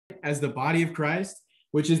as the body of Christ,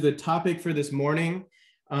 which is the topic for this morning.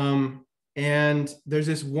 And there's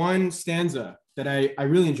this one stanza that I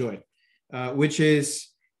really enjoy, which is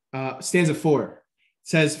stanza 4. It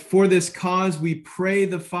says, "For this cause we pray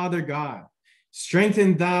the Father God,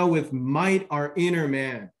 strengthen thou with might our inner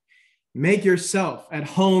man. Make yourself at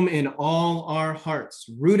home in all our hearts.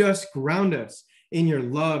 Root us, ground us in your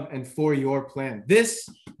love and for your plan." This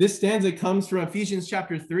stanza comes from Ephesians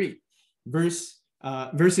chapter 3, verses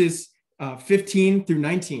 15 through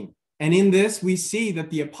 19. And in this, we see that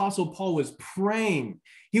the Apostle Paul was praying.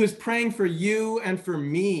 He was praying for you and for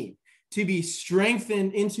me to be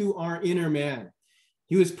strengthened into our inner man.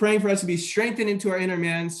 He was praying for us to be strengthened into our inner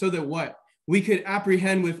man so that what? We could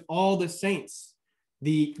apprehend with all the saints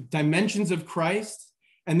the dimensions of Christ.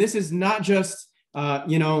 And this is not just,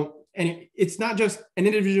 and it's not just an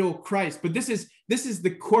individual Christ, but this is the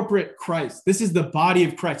corporate Christ. This is the body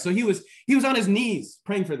of Christ. So he was on his knees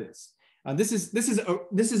praying for this. This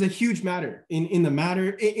is a huge matter in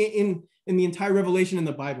the entire revelation in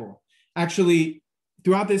the Bible. Actually,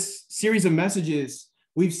 throughout this series of messages,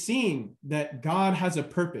 we've seen that God has a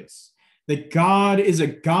purpose, that God is a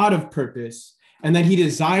God of purpose, and that he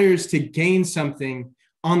desires to gain something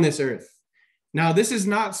on this earth. Now, this is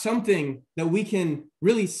not something that we can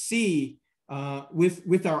really see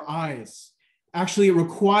with our eyes. Actually, it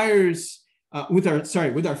requires with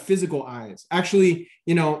our physical eyes. Actually,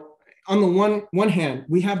 on the one hand,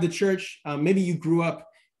 we have the church. Maybe you grew up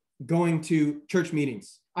going to church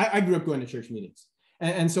meetings. I grew up going to church meetings.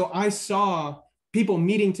 And so I saw people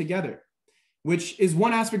meeting together, which is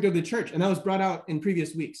one aspect of the church. And that was brought out in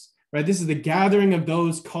previous weeks, right? This is the gathering of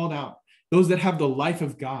those called out, those that have the life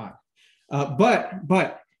of God.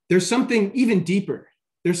 But there's something even deeper.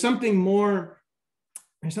 There's something more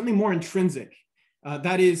intrinsic.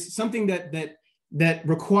 That is something that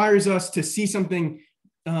requires us to see something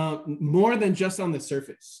more than just on the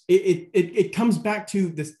surface. It comes back to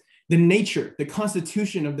the nature, the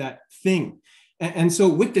constitution of that thing. And so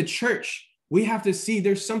with the church, we have to see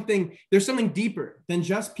there's something deeper than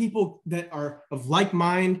just people that are of like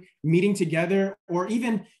mind meeting together, or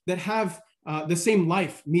even that have the same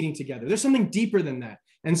life meeting together. There's something deeper than that.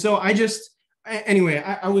 And so I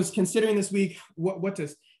was considering this week what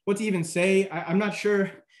to even say. I'm not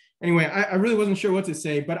sure. Anyway, I really wasn't sure what to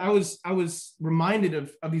say, but I was reminded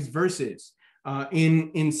of these verses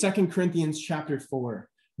in 2 Corinthians chapter 4,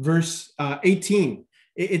 verse 18.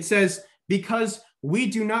 It says, "Because we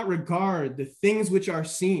do not regard the things which are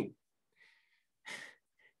seen,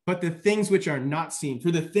 but the things which are not seen.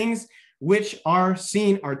 For the things which are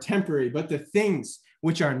seen are temporary, but the things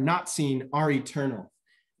which are not seen are eternal."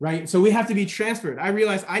 Right? So we have to be transferred. I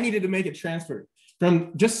realized I needed to make a transfer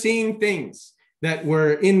from just seeing things that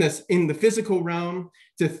were in the physical realm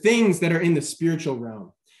to things that are in the spiritual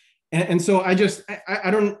realm. And so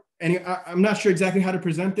I'm not sure exactly how to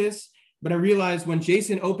present this, but I realized when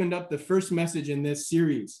Jason opened up the first message in this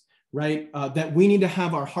series, right, that we need to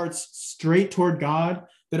have our hearts straight toward God,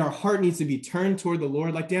 that our heart needs to be turned toward the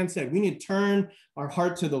Lord. Like Dan said, we need to turn our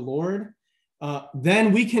heart to the Lord.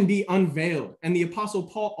 Then we can be unveiled. And the Apostle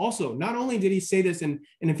Paul also, not only did he say this in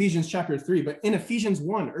Ephesians chapter 3, but in Ephesians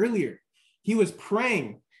 1 earlier, he was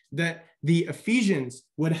praying that the Ephesians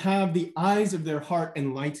would have the eyes of their heart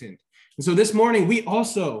enlightened. And so this morning, I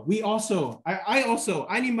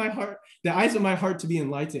need my heart, the eyes of my heart to be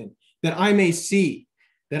enlightened, that I may see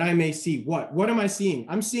what? What am I seeing?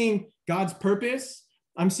 I'm seeing God's purpose.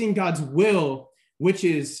 I'm seeing God's will, which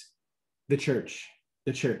is the church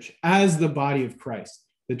as the body of Christ,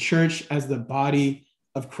 the church as the body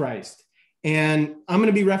of Christ. And I'm going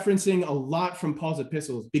to be referencing a lot from Paul's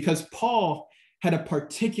epistles because Paul had a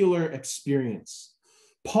particular experience.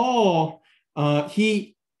 Paul, I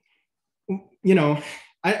don't know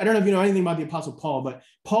if you know anything about the Apostle Paul, but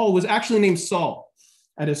Paul was actually named Saul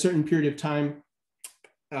at a certain period of time.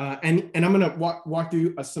 And I'm going to walk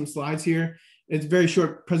through some slides here. It's a very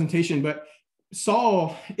short presentation, but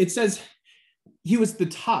Saul, it says he was the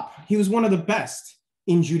top. He was one of the best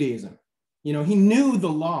in Judaism. He knew the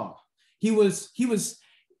law. He was,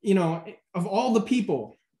 of all the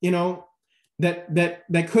people,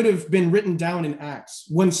 that could have been written down in Acts.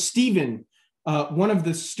 When Stephen, one of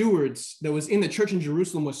the stewards that was in the church in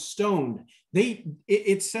Jerusalem, was stoned,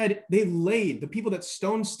 it said the people that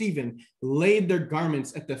stoned Stephen laid their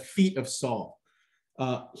garments at the feet of Saul.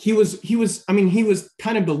 He was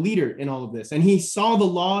kind of the leader in all of this, and he saw the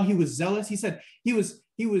law. He was zealous. He said he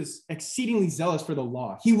was exceedingly zealous for the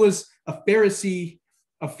law. He was a Pharisee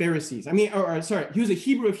of Pharisees. He was a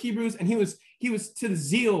Hebrew of Hebrews, and he was to the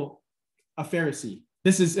zeal a Pharisee.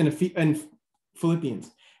 This is in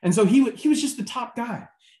Philippians. And so he was just the top guy.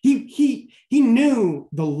 He knew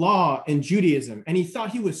the law in Judaism, and he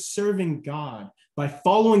thought he was serving God by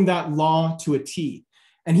following that law to a T.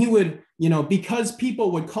 And he would, because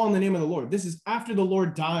people would call in the name of the Lord. This is after the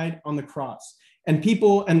Lord died on the cross, and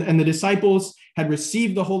people and the disciples had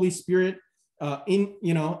received the Holy Spirit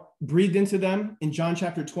breathed into them in John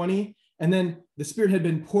chapter 20. And then the Spirit had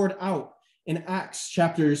been poured out in Acts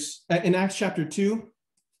chapter 2.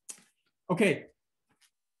 Okay,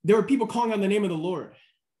 there were people calling on the name of the Lord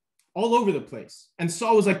all over the place. And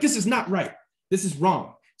Saul was like, this is not right. This is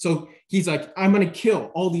wrong. So he's like, I'm going to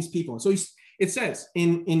kill all these people. And so it says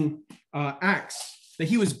in Acts that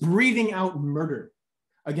he was breathing out murder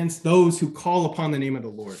against those who call upon the name of the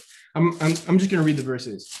Lord. I'm just going to read the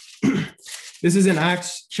verses. This is in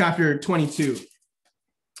Acts chapter 22.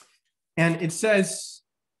 And it says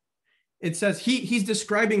he's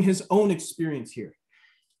describing his own experience here.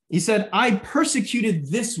 He said, I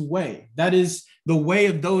persecuted this way. That is the way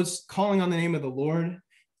of those calling on the name of the Lord,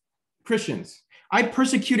 Christians. I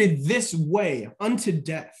persecuted this way unto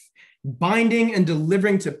death, binding and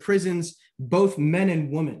delivering to prisons both men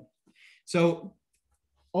and women. So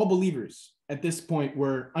all believers at this point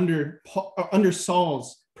were under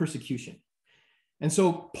Saul's persecution. And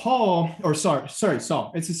so Saul,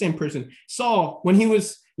 it's the same person. Saul, when he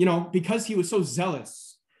was, because he was so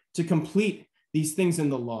zealous to complete these things in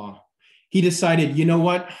the law, he decided, you know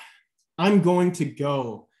what? I'm going to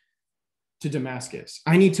go to Damascus.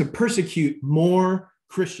 I need to persecute more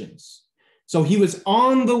Christians. So he was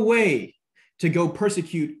on the way to go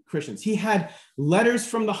persecute Christians. He had letters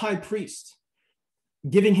from the high priest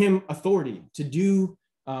giving him authority to do,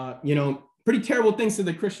 pretty terrible things to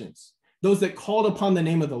the Christians, those that called upon the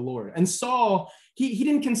name of the Lord. And Saul, he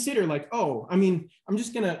didn't consider I'm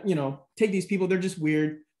just going to, take these people. They're just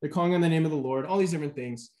weird. They're calling on the name of the Lord, all these different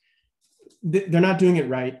things. They're not doing it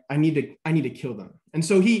right. I need to kill them. And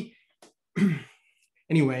so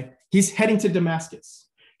anyway, he's heading to Damascus.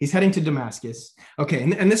 Okay.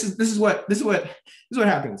 And this is what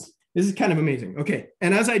happens. This is kind of amazing. Okay.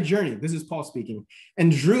 And as I journeyed, this is Paul speaking,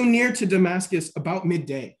 and drew near to Damascus about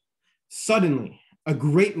midday, suddenly a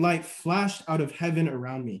great light flashed out of heaven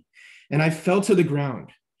around me, and I fell to the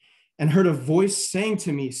ground and heard a voice saying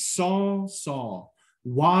to me, Saul, Saul,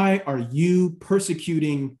 why are you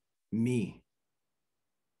persecuting me?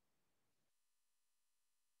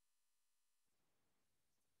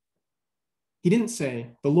 The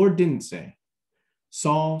Lord didn't say,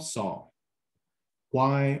 Saul, Saul,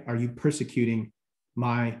 why are you persecuting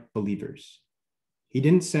my believers? He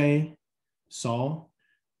didn't say, Saul,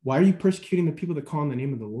 why are you persecuting the people that call on the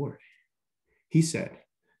name of the Lord? He said,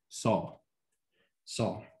 Saul,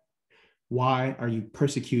 Saul, why are you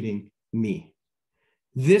persecuting me?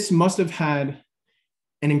 This must have had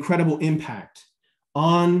an incredible impact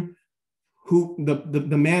on who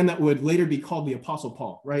the man that would later be called the Apostle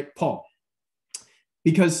Paul, right? Paul.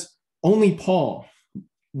 Because only Paul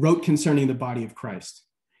wrote concerning the body of Christ.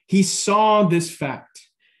 He saw this fact.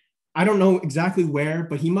 I don't know exactly where,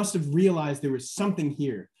 but he must have realized there was something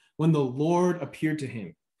here when the Lord appeared to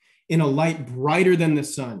him in a light brighter than the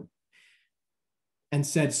sun and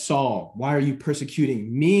said, Saul, why are you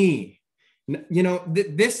persecuting me?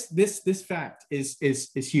 This fact is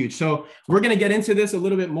huge. So we're going to get into this a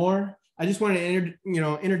little bit more. I just want to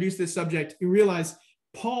introduce this subject. You realize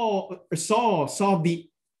Saul saw the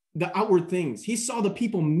outward things. He saw the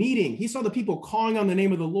people meeting. He saw the people calling on the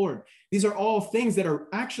name of the Lord. These are all things that are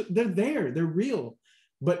actually, they're there, they're real.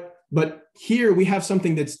 But here we have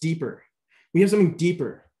something that's deeper. We have something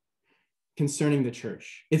deeper concerning the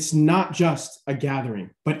church. It's not just a gathering,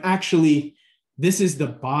 but actually this is the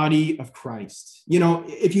body of Christ.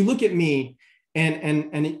 If you look at me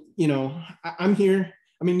and I'm here.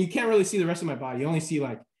 I mean, you can't really see the rest of my body. You only see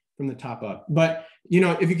from the top up. But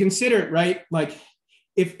if you consider it, right,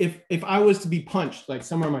 if I was to be punched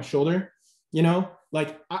somewhere on my shoulder,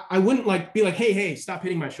 I wouldn't be like, hey, stop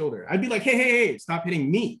hitting my shoulder. I'd be like, hey, stop hitting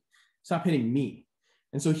me.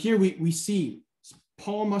 And so here we see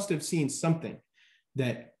Paul must have seen something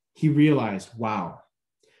that he realized, wow,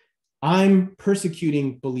 I'm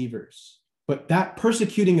persecuting believers, but that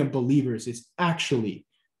persecuting of believers is actually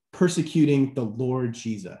persecuting the Lord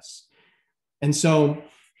Jesus. And so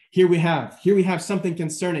here we have something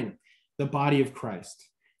concerning the body of Christ.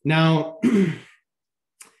 Now,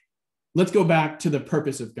 let's go back to the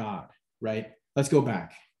purpose of God, right? Let's go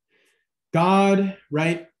back. God,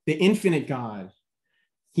 right? The infinite God,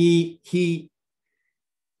 he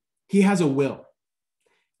has a will.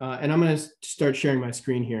 And I'm going to start sharing my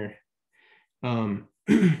screen here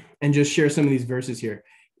and just share some of these verses here.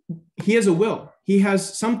 He has a will. He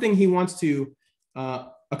has something he wants to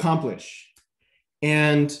accomplish.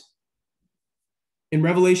 And in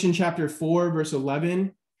Revelation chapter 4, verse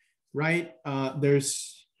 11, right,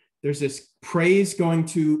 there's this praise going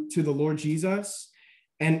to the Lord Jesus.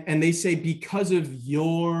 And they say, because of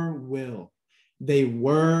your will, they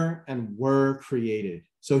were and were created.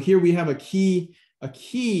 So here we have a key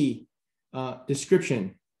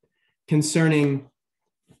description concerning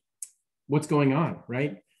what's going on,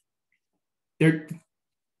 right?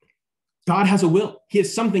 God has a will. He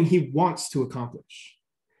has something he wants to accomplish.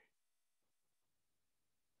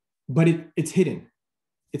 But it's hidden.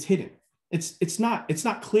 It's hidden. It's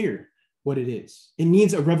not clear what it is. It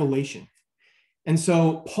needs a revelation. And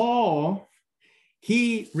so Paul,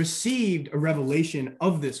 he received a revelation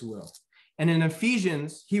of this will. And in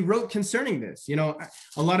Ephesians, he wrote concerning this. You know,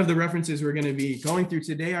 a lot of the references we're going to be going through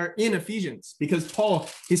today are in Ephesians, because Paul,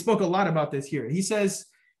 he spoke a lot about this here. He says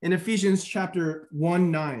in Ephesians chapter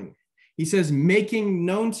 1:9, he says, making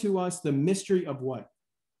known to us the mystery of what?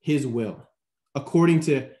 His will, according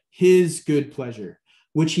to his good pleasure,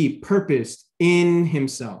 which he purposed in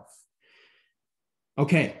himself.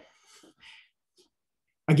 Okay.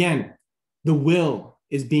 Again, the will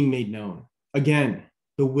is being made known. Again,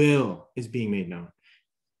 the will is being made known.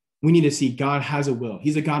 We need to see God has a will.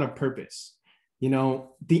 He's a God of purpose. You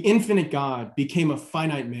know, the infinite God became a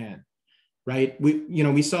finite man, right?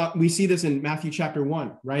 We see this in Matthew chapter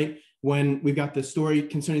 1, right? When we've got the story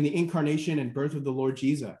concerning the incarnation and birth of the Lord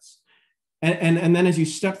Jesus. And then as you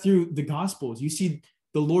step through the Gospels, you see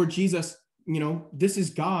the Lord Jesus, you know, this is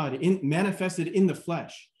God manifested in the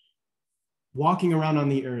flesh, walking around on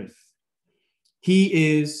the earth.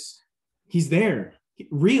 He's there,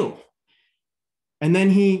 real. And then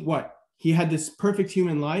he had this perfect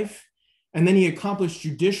human life, and then he accomplished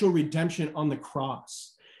judicial redemption on the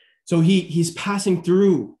cross. So he's passing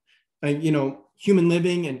through, human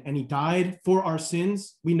living, and he died for our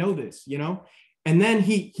sins. We know this, you know, and then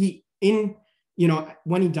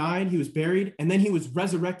when he died, he was buried, and then he was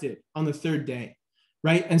resurrected on the third day,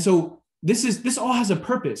 right? And so this all has a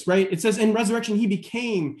purpose, right? It says in resurrection, he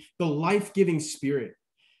became the life-giving spirit.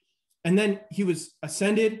 And then he was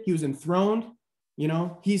ascended, he was enthroned, you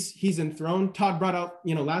know, he's enthroned. Todd brought out,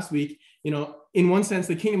 last week, in one sense,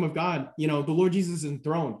 the kingdom of God, the Lord Jesus is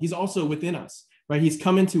enthroned. He's also within us, right? He's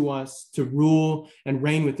come into us to rule and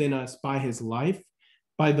reign within us by his life,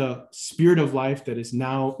 by the spirit of life that is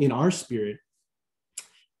now in our spirit.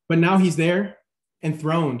 But now he's there,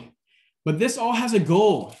 enthroned. But this all has a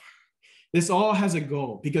goal. This all has a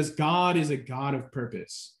goal, because God is a God of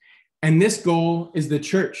purpose. And this goal is the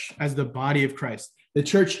church as the body of Christ, the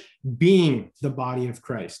church being the body of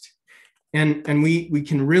Christ. And we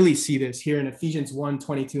can really see this here in Ephesians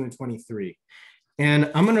 1:22 and 23. And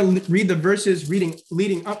I'm going to read the verses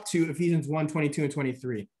leading up to Ephesians 1:22 and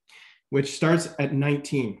 23, which starts at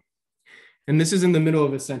 19. And this is in the middle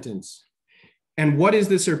of a sentence. And what is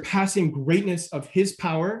the surpassing greatness of his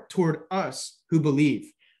power toward us who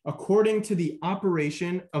believe, according to the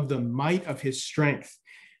operation of the might of his strength,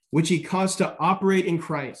 which he caused to operate in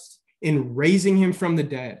Christ, in raising him from the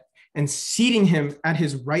dead and seating him at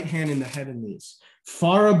his right hand in the heavenlies,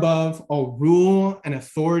 far above all rule and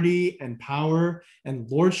authority and power and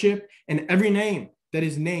lordship and every name that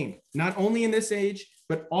is named, not only in this age,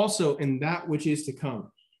 but also in that which is to come.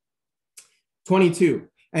 22.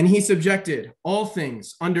 And he subjected all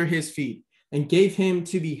things under his feet and gave him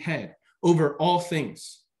to be head over all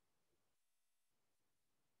things.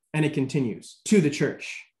 And it continues, to the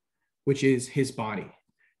church, which is his body,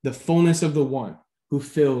 the fullness of the one who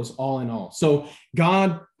fills all in all. So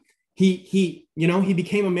God, he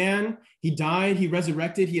became a man, he died, he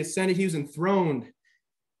resurrected, he ascended, he was enthroned,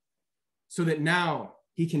 so that now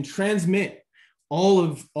he can transmit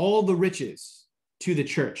all the riches to the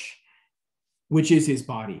church, which is his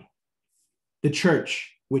body. The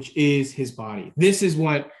church, which is his body. This is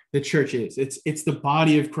what the church is. It's the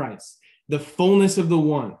body of Christ, the fullness of the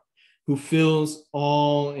one who fills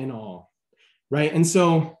all in all, right? And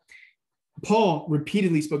so Paul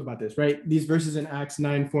repeatedly spoke about this, right? These verses in Acts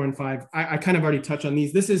 9, 4, and 5, I kind of already touched on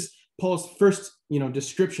these. This is Paul's first,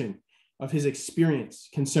 description of his experience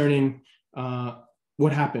concerning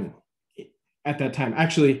what happened at that time.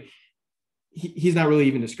 Actually, he's not really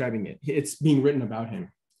even describing it. It's being written about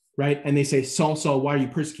him, right? And they say, Saul, Saul, why are you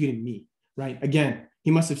persecuting me, right? Again,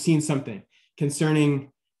 he must have seen something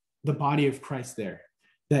concerning the body of Christ there,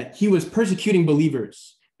 that he was persecuting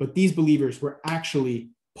believers, but these believers were actually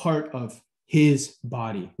part of his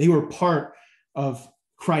body. They were part of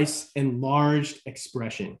Christ's enlarged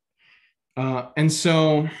expression. And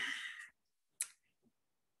so,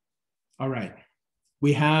 all right,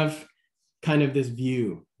 we have kind of this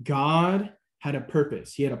view. God had a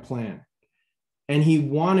purpose. He had a plan. and he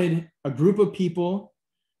wanted a group of people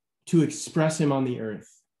to express him on the earth,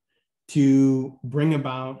 to bring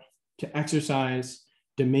about, to exercise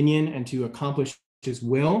dominion and to accomplish his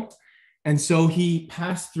will. And so he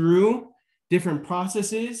passed through different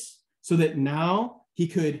processes so that now he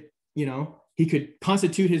could, he could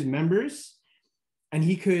constitute his members and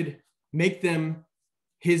he could make them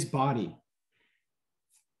his body.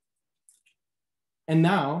 And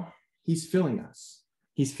now he's filling us.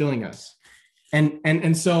 He's filling us.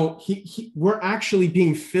 And so we're actually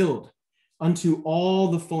being filled unto all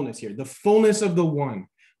the fullness here, the fullness of the one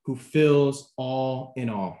who fills all in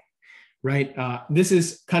all, right? This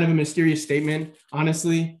is kind of a mysterious statement.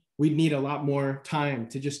 Honestly, we'd need a lot more time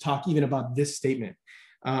to just talk even about this statement.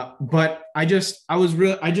 But I just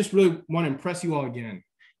really want to impress you all again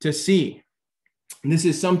to see this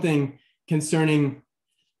is something concerning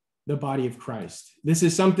the body of Christ. This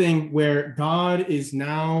is something where God is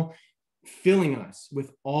now filling us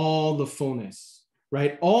with all the fullness,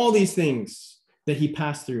 right? All these things that he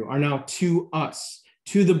passed through are now to us,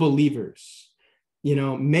 to the believers,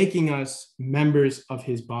 making us members of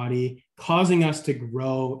his body, causing us to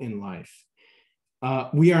grow in life.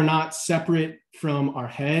 We are not separate from our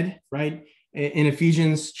head, right? In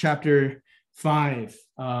Ephesians chapter 5,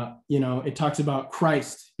 it talks about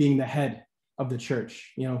Christ being the head of the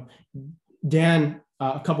church. Dan,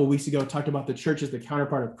 a couple of weeks ago, talked about the church as the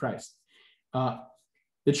counterpart of Christ.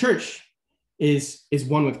 The church is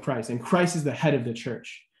one with Christ, and Christ is the head of the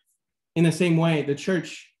church. In the same way, the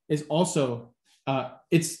church is also,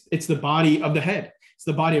 it's the body of the head. It's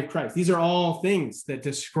the body of Christ. These are all things that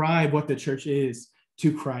describe what the church is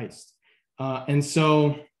to Christ. And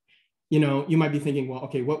so, you might be thinking, well,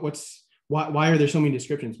 okay, why are there so many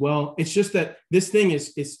descriptions? Well, it's just that this thing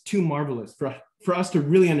is too marvelous for us to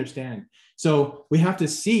really understand. So we have to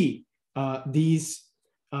see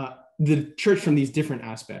the church from these different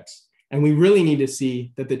aspects. And we really need to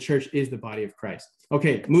see that the church is the body of Christ.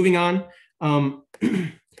 Okay, moving on.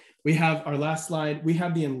 We have our last slide. We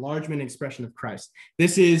have the enlargement expression of Christ.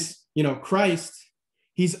 This is, Christ,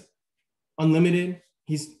 he's unlimited.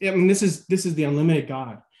 This is the unlimited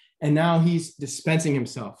God. And now he's dispensing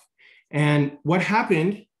himself. And what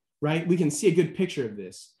happened, right? We can see a good picture of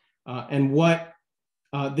this and what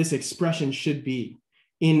this expression should be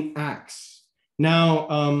in Acts.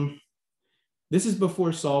 Now, this is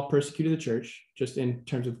before Saul persecuted the church, just in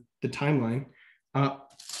terms of the timeline.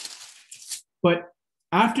 But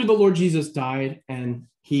after the Lord Jesus died and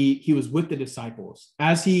he was with the disciples,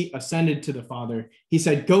 as he ascended to the Father, he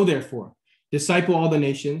said, "Go therefore, disciple all the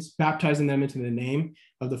nations, baptizing them into the name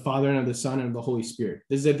of the Father and of the Son and of the Holy Spirit."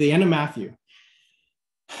 This is at the end of Matthew.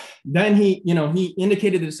 Then he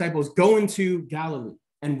indicated the disciples, "Go into Galilee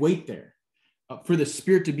and wait there for the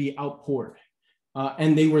Spirit to be outpoured."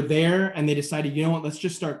 And they were there and they decided, let's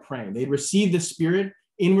just start praying. They received the Spirit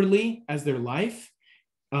inwardly as their life.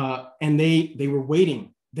 And they were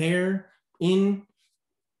waiting there in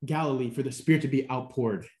Galilee for the Spirit to be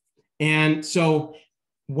outpoured. And so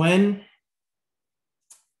when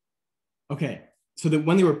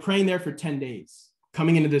they were praying there for 10 days,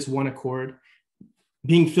 coming into this one accord,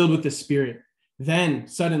 being filled with the Spirit, then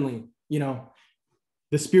suddenly,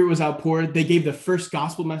 the Spirit was outpoured. They gave the first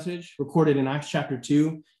gospel message recorded in Acts chapter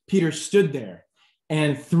 2. Peter stood there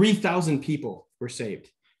and 3,000 people were saved.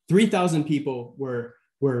 3,000 people were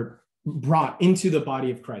brought into the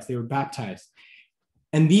body of Christ. They were baptized.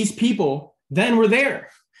 And these people then were there.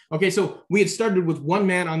 Okay, so we had started with one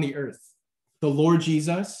man on the earth, the Lord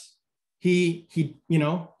Jesus. He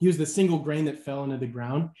was the single grain that fell into the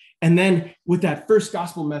ground. And then with that first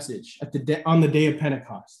gospel message on the day of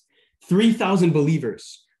Pentecost, 3,000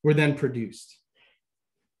 believers were then produced.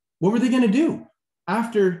 What were they going to do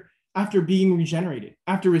after being regenerated,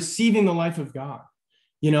 after receiving the life of God?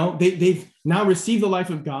 They've now received the life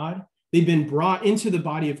of God. They've been brought into the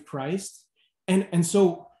body of Christ. And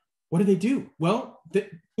so what do they do? Well, they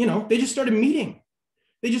just started meeting.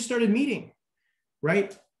 They just started meeting,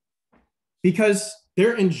 right? Because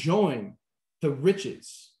they're enjoying the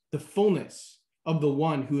riches, the fullness of the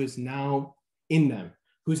one who is now in them,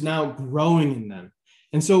 who's now growing in them.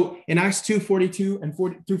 And so in Acts 2:42 and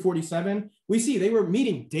 47, we see they were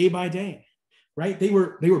meeting day by day, right? They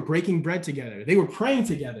were breaking bread together. They were praying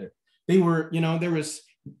together. They were, there was,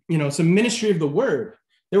 some ministry of the word.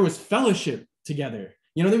 There was fellowship together.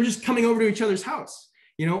 They were just coming over to each other's house,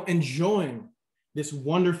 enjoying this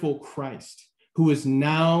wonderful Christ who is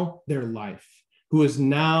now their life, who is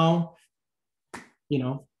now,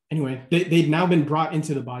 anyway, they'd now been brought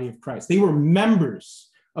into the body of Christ. They were members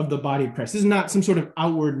of the body of Christ. This is not some sort of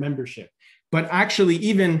outward membership, but actually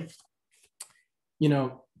even,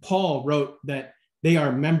 Paul wrote that They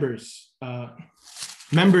are members.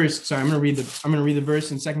 Members. Sorry, I'm going to read the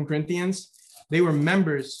verse in 2 Corinthians. They were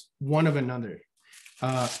members one of another.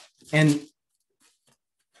 And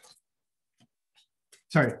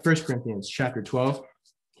sorry, 1 Corinthians chapter 12.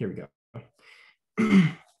 Here we go.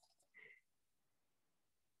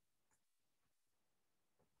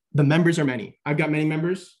 The members are many. I've got many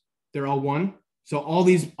members. They're all one. So all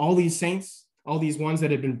these saints, all these ones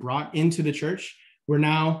that had been brought into the church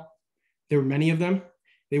there were many of them.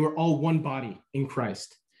 They were all one body in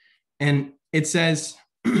Christ. And it says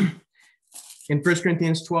in 1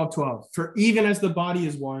 Corinthians 12:12, for even as the body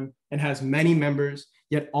is one and has many members,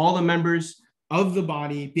 yet all the members of the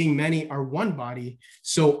body, being many, are one body,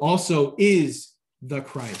 so also is the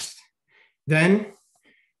Christ. Then,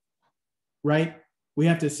 right, we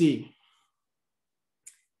have to see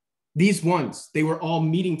these ones, they were all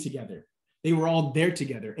meeting together. They were all there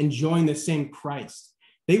together, enjoying the same Christ.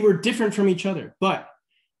 They were different from each other, but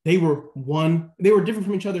they were one. They were different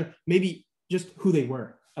from each other, maybe just who they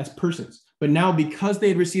were as persons. But now, because they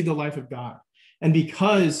had received the life of God, and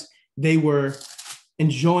because they were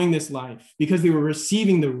enjoying this life, because they were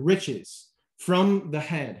receiving the riches from the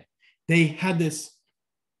head, they had this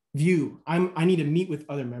view. I need to meet with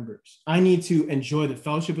other members. I need to enjoy the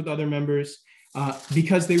fellowship with other members,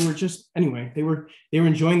 because they were just, anyway, they were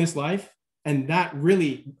enjoying this life, and that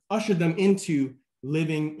really ushered them into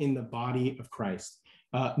living in the body of Christ.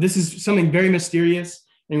 This is something very mysterious.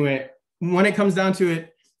 Anyway, when it comes down to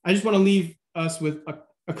it, I just want to leave us with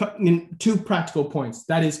two practical points.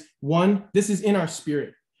 That is, one, this is in our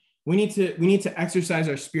spirit. We need to exercise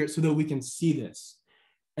our spirit so that we can see this.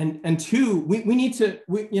 And two, we need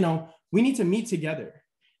to meet together,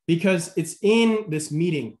 because it's in this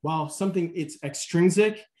meeting. While it's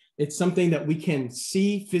extrinsic, it's something that we can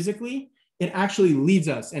see physically, it actually leads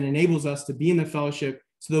us and enables us to be in the fellowship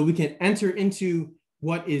so that we can enter into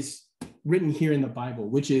what is written here in the Bible,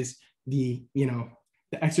 which is the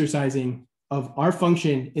exercising of our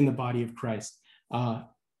function in the body of Christ,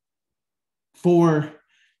 for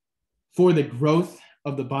the growth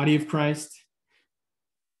of the body of Christ,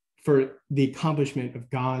 for the accomplishment of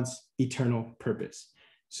God's eternal purpose.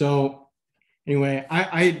 So anyway,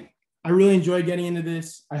 I really enjoyed getting into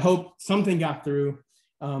this. I hope something got through.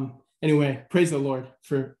 Anyway, praise the Lord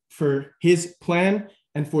for his plan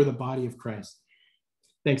and for the body of Christ.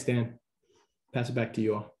 Thanks, Dan. Pass it back to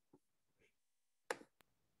you all.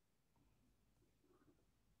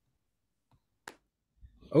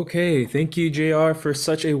 Okay, thank you, JR, for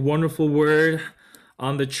such a wonderful word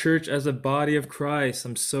on the church as a body of Christ.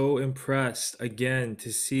 I'm so impressed again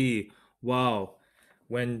to see, wow,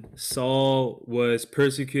 when Saul was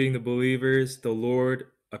persecuting the believers, the Lord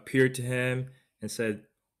appeared to him and said,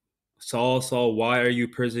 Saul, Saul, why are you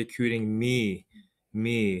persecuting me,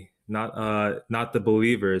 not the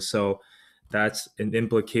believers? So that's an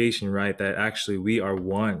implication, right? That actually we are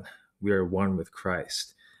one. We are one with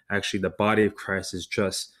Christ. Actually, the body of Christ is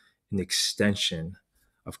just an extension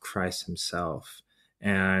of Christ himself.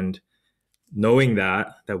 And knowing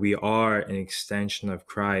that we are an extension of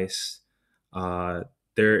Christ,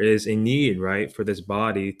 there is a need, right, for this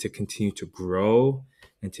body to continue to grow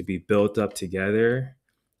and to be built up together.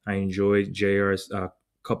 I enjoyed JR's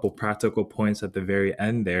couple practical points at the very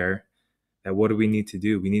end there. That what do we need to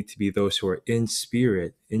do? We need to be those who are in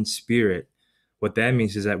spirit. What that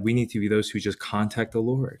means is that we need to be those who just contact the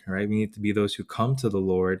Lord, right? We need to be those who come to the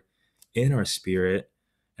Lord in our spirit.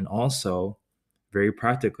 And also, very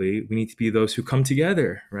practically, we need to be those who come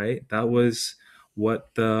together, right? That was what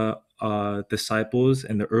the disciples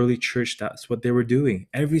and the early church, that's what they were doing.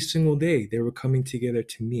 Every single day, they were coming together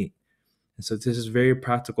to meet. And so this is very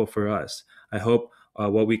practical for us. I hope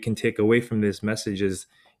what we can take away from this message is,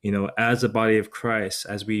 as a body of Christ,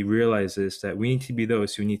 as we realize this, that we need to be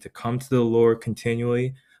those who need to come to the Lord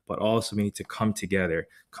continually, but also we need to come together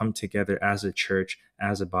as a church,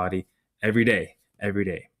 as a body, every day.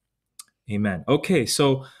 Amen. Okay,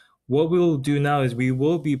 so what we'll do now is we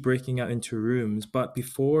will be breaking out into rooms, but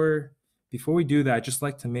before we do that, I'd just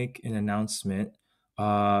like to make an announcement.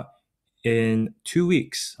 In 2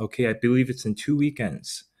 weeks, okay, I believe it's in 2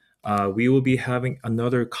 weekends, we will be having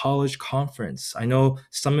another college conference. I know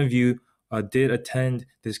some of you did attend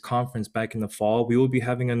this conference back in the fall. We will be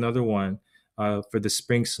having another one for the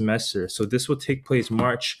spring semester. So this will take place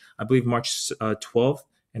March 12th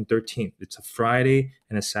and 13th. It's a Friday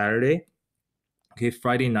and a Saturday. Okay,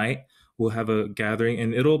 Friday night, we'll have a gathering,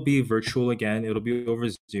 and it'll be virtual again. It'll be over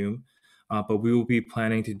Zoom. But we will be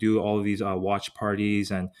planning to do all of these watch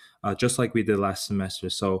parties and just like we did last semester.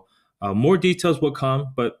 So more details will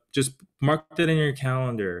come, but just mark that in your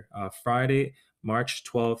calendar. Friday, March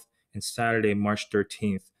 12th and Saturday, March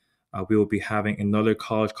 13th, we will be having another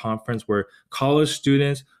college conference where college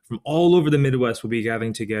students from all over the Midwest will be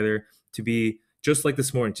gathering together to be just like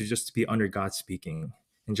this morning, to be under God speaking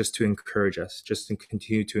and just to encourage us, just to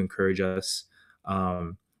continue to encourage us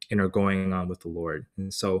in our going on with the Lord.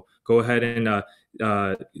 And so go ahead and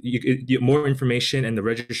more information and the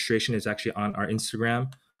registration is actually on our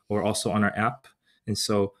Instagram or also on our app. And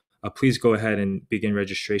so please go ahead and begin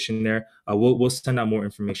registration there. We'll send out more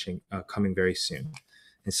information coming very soon.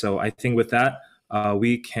 And so I think with that,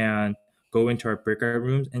 we can go into our breakout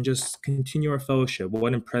rooms and just continue our fellowship.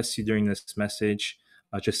 What impressed you during this message?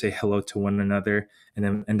 Just say hello to one another,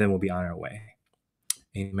 and then we'll be on our way.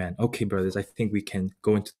 Amen. Okay, brothers, I think we can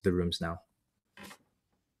go into the rooms now.